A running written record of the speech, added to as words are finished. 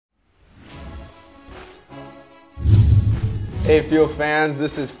Hey Fuel fans,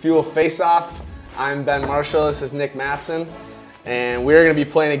 this is Fuel Face-Off. I'm Ben Marshall, this is Nick Mattson, and we're going to be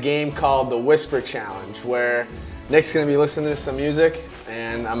playing a game called the Whisper Challenge, where Nick's going to be listening to some music,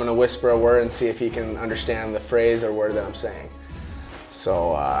 and I'm going to whisper a word and see if he can understand the phrase or word that I'm saying.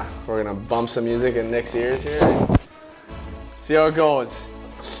 So we're going to bump some music in Nick's ears here and see how it goes.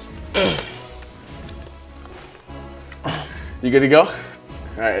 You good to go? All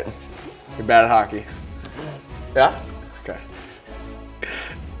right. You're bad at hockey. Yeah? Okay.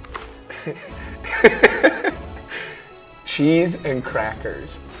 Cheese and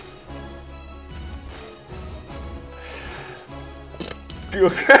crackers.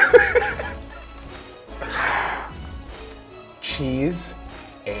 Cheese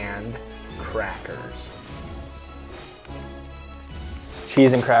and crackers.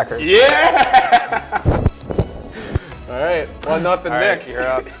 Cheese and crackers. Yeah! All right, 1-0 Nick. Right, you're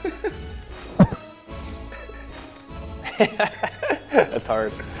up. That's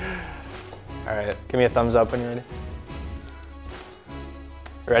hard. All right, give me a thumbs up when you're ready.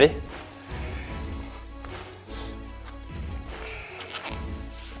 Ready?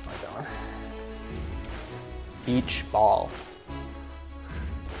 Like that one. Beach ball.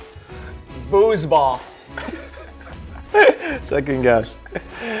 Booze ball. Second guess.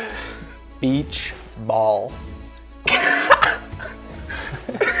 Beach ball.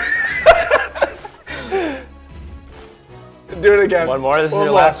 Do it again. One more. This is One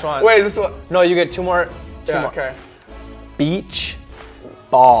your more. last one. Wait, is this one? No, you get two more. Two Yeah, more. okay. Beach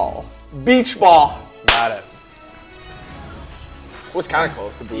ball. Beach ball. Got it. Was kind of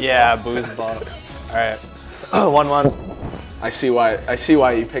close to booze Yeah, ball. booze ball. All right. 1-1. I see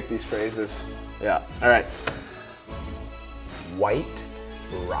why you pick these phrases. Yeah. All right. White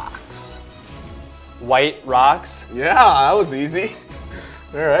rocks. White rocks. Yeah, that was easy.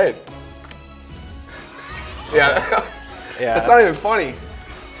 All right. Yeah, that's not even funny.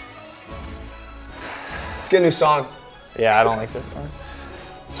 Let's get a new song. Yeah, I don't like this song.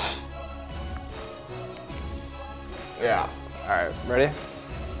 Yeah. All right, ready?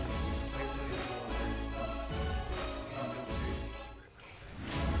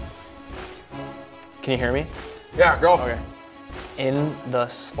 Can you hear me? Yeah, go. Okay. In the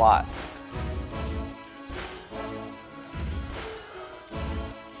slot.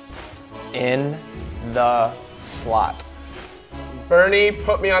 In the slot. Bernie,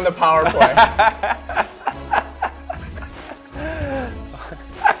 put me on the power play.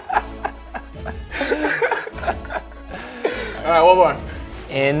 All right, one more.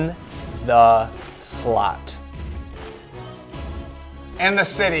 In the slot. In the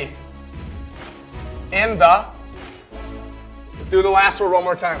city. In the. Do the last word one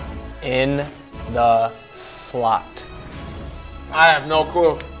more time. In the slot. I have no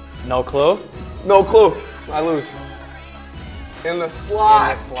clue. No clue? No clue. I lose. In the slot. In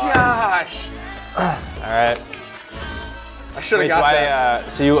the slot. Gosh. All right. I should have Wait, got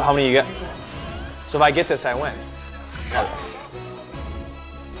that. So how many you get? So if I get this, I win.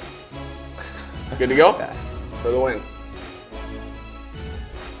 Good to go? Yeah. For the win.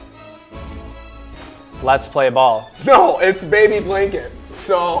 Let's play ball. No, it's baby blanket.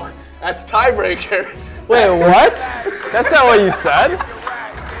 So that's tiebreaker. Wait, what? That's not what you said.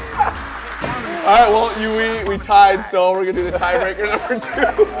 All right, well, we tied, so we're gonna do the tiebreaker number 2.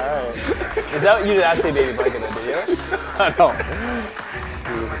 All right. Is that you did not say baby blanket, did you? No.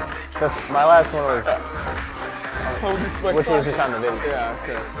 My last one was. Which was just on the video. Yeah.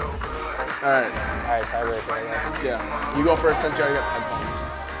 Okay. All right. All right, tiebreaker. I guess. Yeah. You go first since you already got the headphones.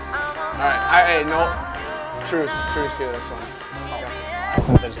 All right. Hey, no. Truce here. This one.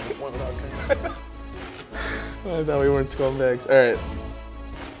 There's one without saying. I thought we weren't scumbags. All right.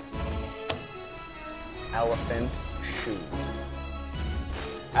 Elephant shoes.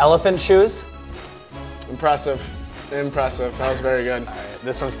 Elephant shoes? Impressive. Impressive. That was very good. All right,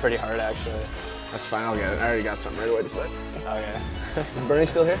 this one's pretty hard actually. That's fine. I'll get it. I already got something right away to say. Okay. Is Bernie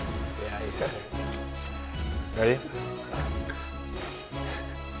still here? Yeah, he's here. Ready?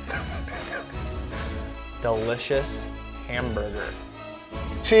 Delicious hamburger.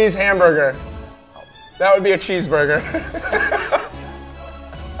 Cheese hamburger. That would be a cheeseburger.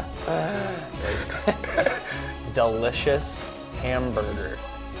 Delicious hamburger.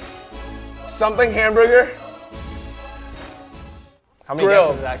 Something hamburger? How many Grill.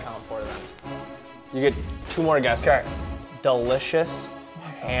 guesses does that count for then? You get 2 more guesses. Okay. Delicious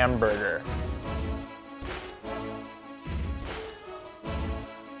hamburger.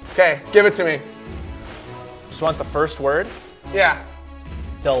 Okay, give it to me. Just want the first word? Yeah.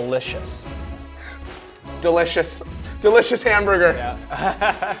 Delicious. Delicious. delicious hamburger.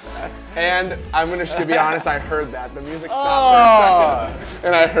 Yeah. And I'm just gonna be honest, I heard that. The music stopped for a second,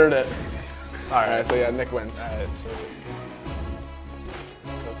 and I heard it. All right. All right, so yeah, Nick wins. All right, sweet.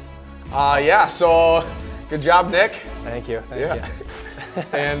 Yeah, so good job, Nick. Thank you. Thank you.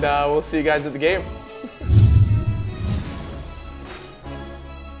 And we'll see you guys at the game.